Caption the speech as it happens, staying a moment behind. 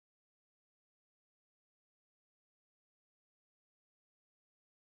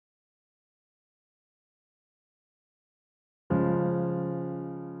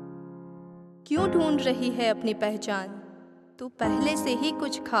क्यों ढूंढ रही है अपनी पहचान, तू पहले से ही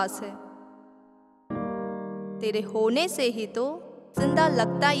कुछ खास है। तेरे होने से ही तो जिंदा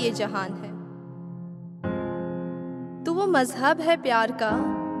लगता ये जहान है। तू वो मजहब है प्यार का,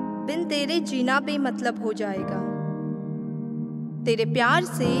 बिन तेरे जीना बेमतलब हो जाएगा। तेरे प्यार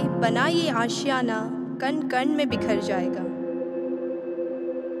से बना ये आशियाना कण कण में बिखर जाएगा।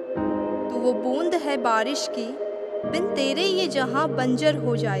 तू वो बूंद है बारिश की, बिन तेरे ये जहां बंजर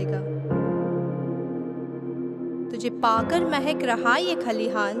हो जाएगा। तुझे पाकर महक रहा ये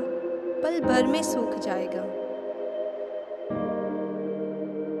खलिहान पल भर में सूख जाएगा।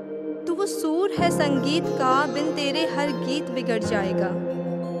 तू वो सूर है संगीत का, बिन तेरे हर गीत बिगड़ जाएगा।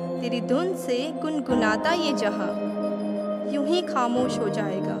 तेरी धुन से गुनगुनाता ये जहां यूं ही खामोश हो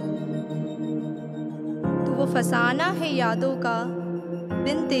जाएगा। तू वो फसाना है यादों का,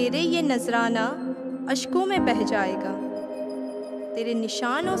 बिन तेरे ये नजराना अश्कों में बह जाएगा। तेरे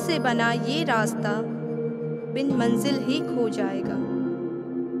निशानों से बना ये रास्ता बिन मंजिल ही खो जाएगा।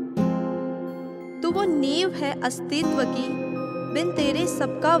 तू वो नींव है अस्तित्व की, बिन तेरे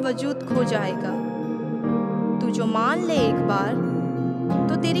सबका वजूद खो जाएगा। तू जो मान ले एक बार,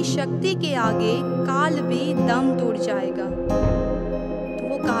 तो तेरी शक्ति के आगे काल भी दम तोड़ जाएगा। तू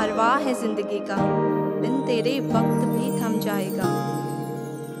वो कारवां है जिंदगी का, बिन तेरे वक्त भी थम जाएगा।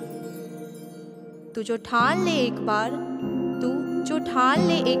 तू जो ठान ले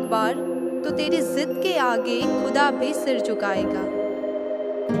एक बार, तो तेरी जिद के आगे खुदा भी सिर झुकाएगा।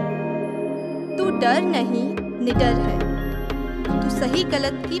 तू डर नहीं निडर है, तू सही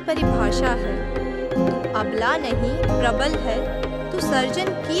गलत की परिभाषा है। तू अबला नहीं प्रबल है, तू सर्जन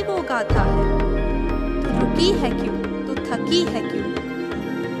की वो गाथा है। तू रुकी है क्यों, तू थकी है क्यों,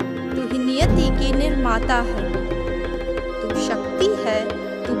 तू ही नियति की निर्माता है। तू शक्ति है,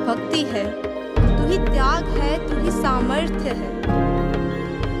 तू भक्ति है, तू ही त्याग है, तू ही सामर्थ्य है।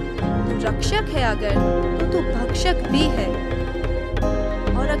 तू रक्षक है अगर, तो तू भक्षक भी है।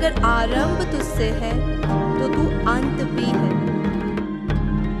 और अगर आरंभ तुझसे है, तो तू अंत भी है।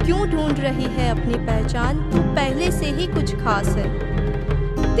 क्यों ढूंढ रही है अपनी पहचान, तू पहले से ही कुछ खास है।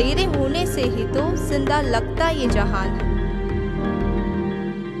 तेरे होने से ही तो जिंदा लगता ये जहान है।